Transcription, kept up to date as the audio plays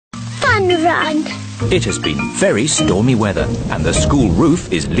fun run. It has been very stormy weather and the school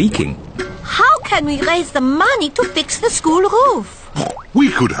roof is leaking. How can we raise the money to fix the school roof? We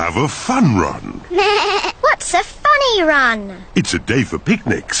could have a fun run. What's a funny run? It's a day for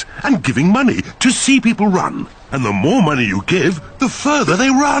picnics and giving money to see people run. And the more money you give, the further they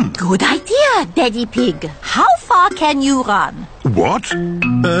run. Good idea, Daddy Pig. How far can you run? What?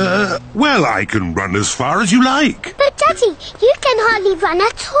 Well, I can run as far as you like. But Daddy, you can hardly run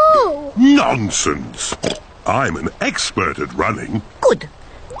at all. Nonsense. I'm an expert at running. Good.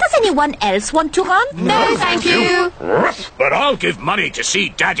 Does anyone else want to run? No, thank you. But I'll give money to see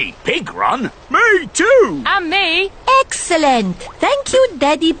Daddy Pig run. Me too. And me. Excellent. Thank you,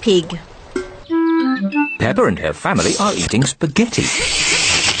 Daddy Pig. Peppa and her family are eating spaghetti.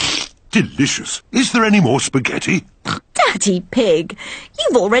 Delicious. Is there any more spaghetti? Daddy Pig,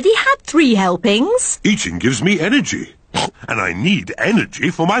 you've already had 3 helpings. Eating gives me energy. And I need energy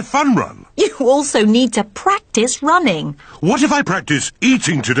for my fun run. You also need to practice running. What if I practice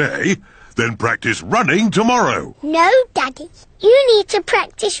eating today, then practice running tomorrow? No, Daddy. You need to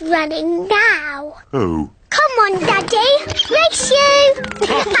practice running now. Oh. Come on, Daddy. Race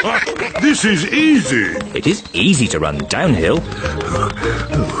you. This is easy. It is easy to run downhill.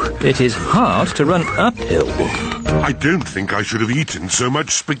 It is hard to run uphill. I don't think I should have eaten so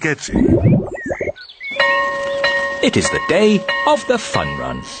much spaghetti. It is the day of the fun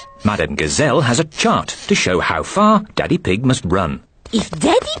run. Madame Gazelle has a chart to show how far Daddy Pig must run. If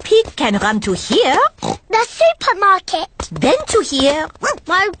Daddy Pig can run to here, The supermarket. then to here,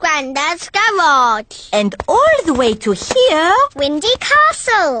 My granddad's garage. and all the way to here, Windy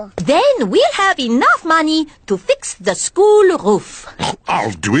Castle. then we'll have enough money to fix the school roof.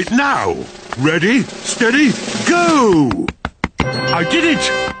 I'll do it now. Ready, steady, go! I did it!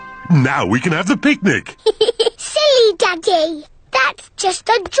 Now we can have the picnic. Silly Daddy. That's just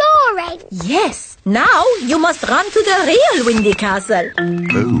a drawing. Yes, now you must run to the real Windy Castle.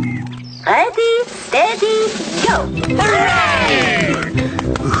 Oh. Ready, steady, go. Hooray!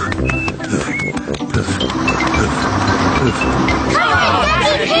 Come on,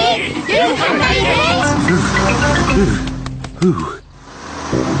 Daddy Pig. You can make it.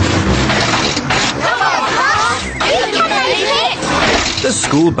 Come on, Boss. You can make it. The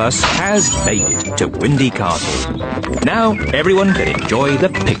school bus has made it to Windy Castle. Now everyone can enjoy the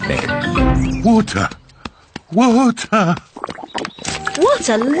picnic. Water. Water. What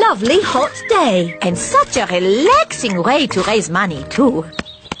a lovely hot day, and such a relaxing way to raise money too.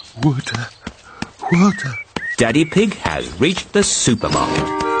 Water. Water. Daddy Pig has reached the supermarket.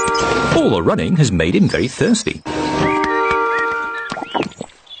 All the running has made him very thirsty.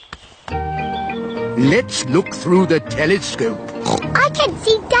 Let's look through the telescope. I can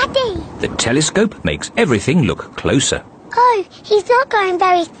see Daddy. The telescope makes everything look closer. Oh, he's not going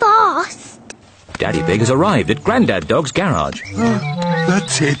very fast. Daddy Pig has arrived at Grandad Dog's garage.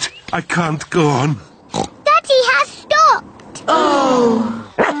 That's it. I can't go on. Daddy has stopped.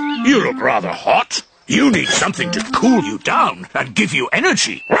 You look rather hot. You need something to cool you down and give you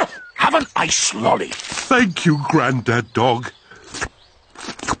energy. Have an ice lolly. Thank you, Grandad Dog.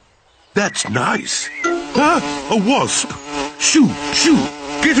 That's nice. Ah, a wasp. Shoo, shoo.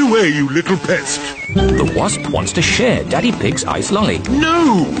 Get away, you little pest. The wasp wants to share Daddy Pig's ice lolly.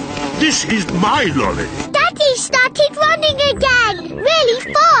 No! This is my lolly. Daddy started running again.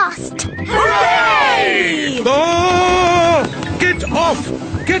 Really fast. Hooray! Ah! Get off!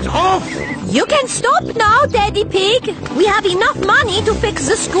 Get off! You can stop now, Daddy Pig. We have enough money to fix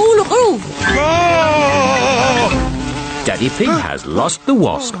the school roof. Ah! Daddy Pig has lost the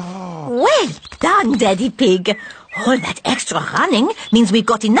wasp. Well done, Daddy Pig. All that extra running means we've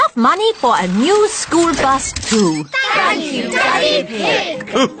got enough money for a new school bus too. Thank you, Daddy Pig.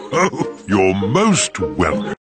 You're most welcome.